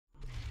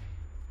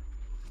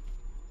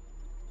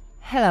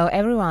Hello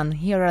everyone,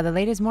 here are the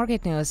latest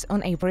market news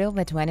on April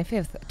the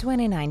 25th,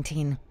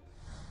 2019.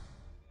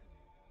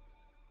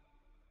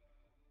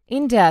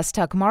 India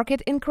stock market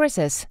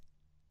increases.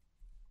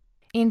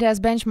 India's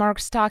benchmark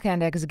stock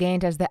index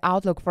gained as the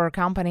outlook for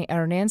company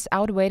earnings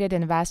outweighed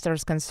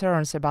investors'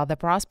 concerns about the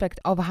prospect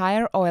of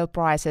higher oil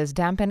prices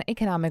dampen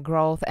economic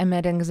growth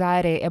amid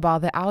anxiety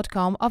about the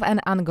outcome of an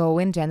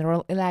ongoing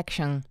general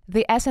election.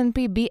 The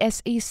S&P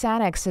BSE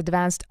Sensex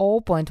advanced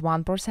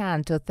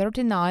 0.1% to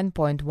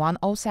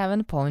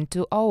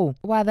 39.107.20,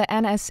 while the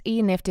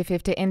NSE Nifty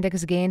 50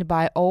 index gained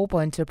by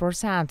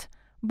 0.2%.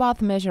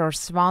 Both measures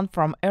swung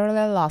from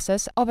earlier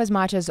losses of as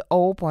much as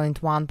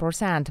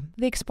 0.1%.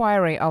 The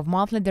expiry of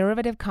monthly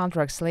derivative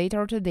contracts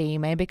later today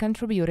may be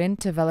contributing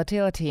to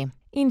volatility.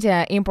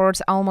 India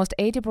imports almost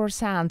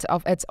 80%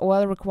 of its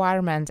oil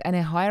requirement, and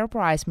a higher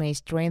price may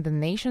strain the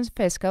nation's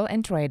fiscal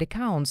and trade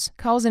accounts,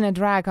 causing a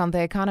drag on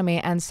the economy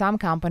and some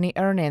company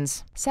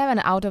earnings.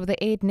 7 out of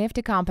the 8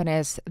 Nifty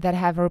companies that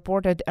have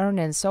reported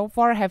earnings so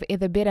far have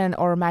either beaten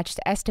or matched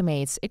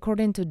estimates,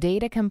 according to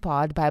data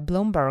compiled by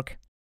Bloomberg.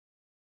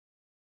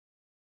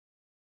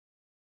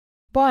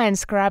 Boeing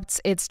scraps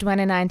its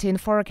 2019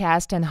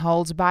 forecast and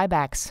holds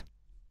buybacks.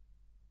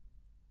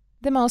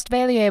 The most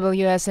valuable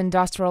U.S.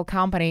 industrial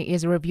company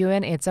is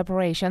reviewing its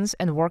operations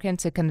and working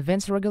to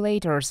convince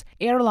regulators,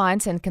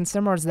 airlines, and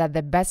consumers that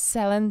the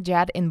best-selling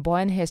jet in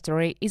Boeing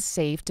history is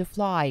safe to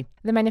fly.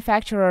 The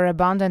manufacturer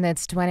abandoned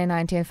its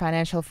 2019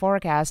 financial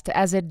forecast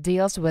as it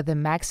deals with the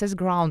MAX's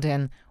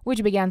grounding,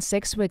 which began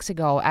 6 weeks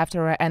ago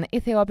after an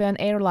Ethiopian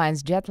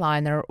Airlines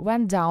jetliner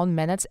went down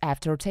minutes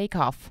after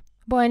takeoff.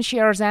 Boeing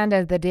shares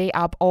ended the day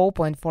up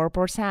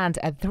 0.4%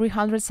 at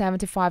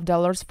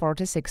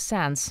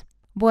 $375.46.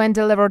 Boeing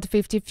delivered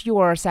 50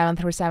 fewer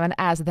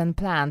 737s than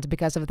planned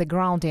because of the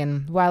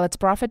grounding, while its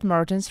profit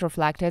margins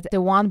reflected the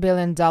 $1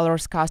 billion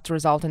cost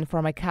resulting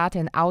from a cut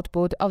in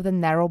output of the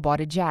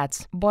narrow-body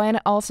jets. Boeing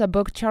also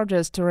booked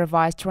charges to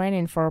revise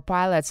training for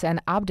pilots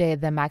and update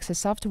the MAX's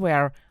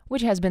software,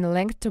 which has been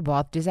linked to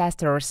both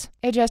disasters.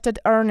 Adjusted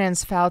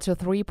earnings fell to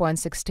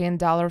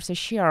 $3.16 a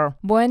share,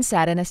 Boeing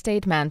said in a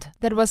statement.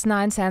 That was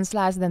 9 cents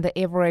less than the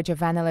average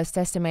of analyst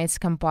estimates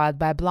compiled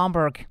by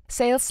Bloomberg.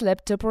 Sales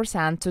slipped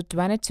 2% to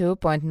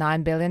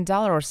 $22.9 billion,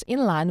 in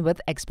line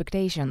with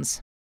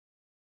expectations.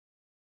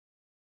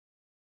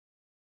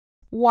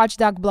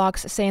 Watchdog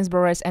blocks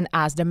Sainsburys and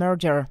Asda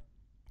merger.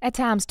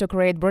 Attempts to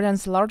create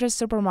Britain's largest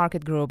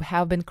supermarket group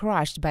have been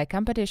crushed by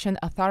competition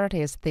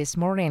authorities this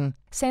morning.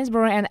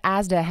 Sainsbury's and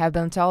Asda have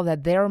been told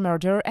that their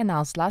merger,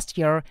 announced last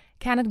year,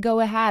 cannot go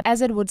ahead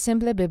as it would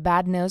simply be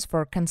bad news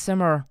for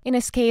consumer. In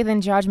a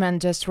scathing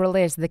judgment just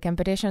released, the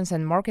Competitions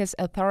and Markets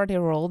Authority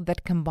ruled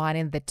that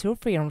combining the two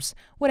firms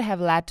would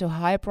have led to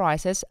higher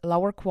prices,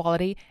 lower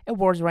quality, a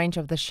worse range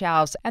of the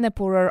shelves, and a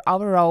poorer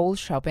overall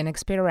shopping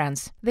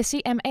experience. The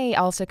CMA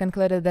also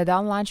concluded that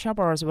online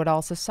shoppers would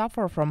also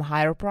suffer from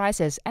higher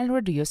prices and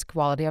reduced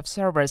quality of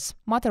service.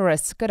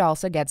 Motorists could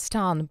also get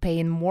stung,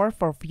 paying more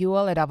for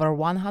fuel at over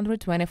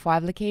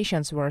 125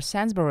 locations where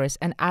Sainsburys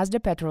and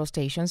Asda petrol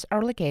stations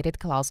are located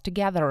close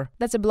together.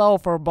 That's a blow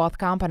for both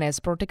companies,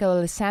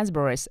 particularly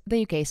Sainsburys,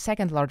 the UK's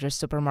second-largest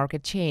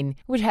supermarket chain,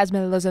 which has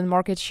been losing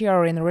market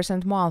share in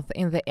recent months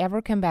in the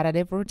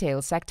ever-competitive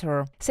retail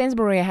sector.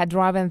 Sainsbury's had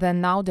driven the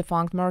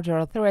now-defunct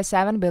merger through a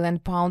 £7 billion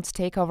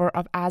takeover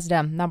of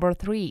Asda, number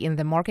 3 in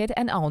the market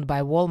and owned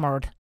by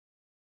Walmart.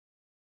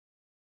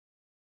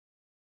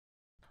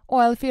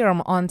 Oil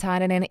firm on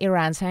tightening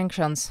Iran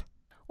sanctions.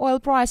 Oil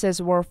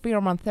prices were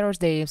firm on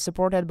Thursday,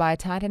 supported by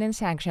tightening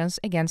sanctions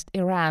against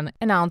Iran,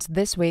 announced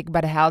this week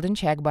but held in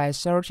check by a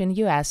surge in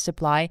U.S.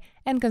 supply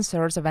and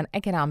concerns of an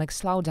economic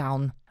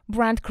slowdown.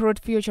 Brent crude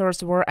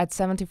futures were at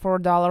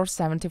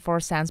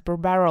 $74.74 per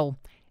barrel.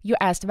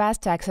 U.S.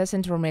 West Texas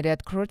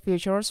Intermediate crude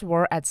futures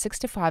were at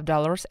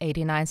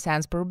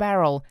 $65.89 per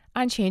barrel,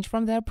 unchanged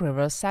from their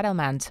previous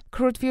settlement.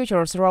 Crude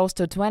futures rose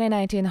to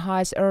 2019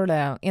 highs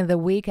earlier in the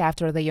week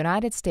after the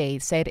United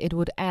States said it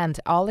would end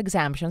all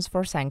exemptions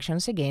for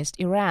sanctions against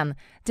Iran,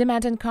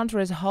 demanding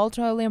countries halt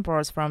oil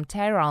imports from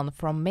Tehran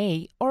from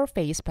May or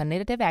face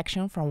punitive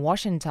action from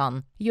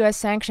Washington. U.S.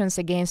 sanctions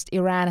against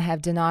Iran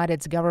have denied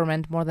its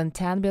government more than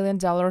 $10 billion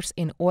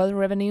in oil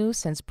revenue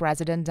since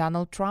President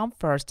Donald Trump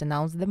first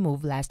announced the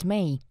move last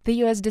May. The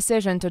U.S.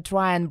 decision to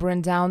try and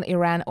bring down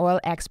Iran oil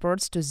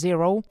exports to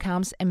zero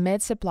comes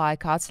amid supply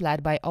cuts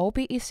led by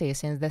OPEC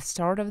since the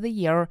start of the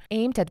year,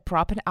 aimed at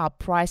propping up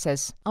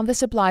prices. On the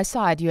supply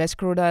side, U.S.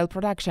 crude oil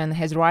production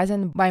has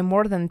risen by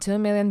more than 2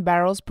 million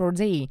barrels per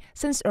day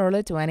since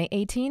early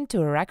 2018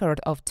 to a record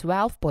of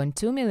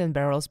 12.2 million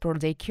barrels per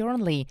day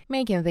currently,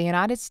 making the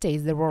United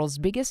States the world's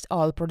biggest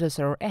oil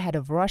producer ahead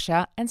of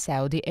Russia and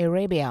Saudi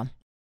Arabia.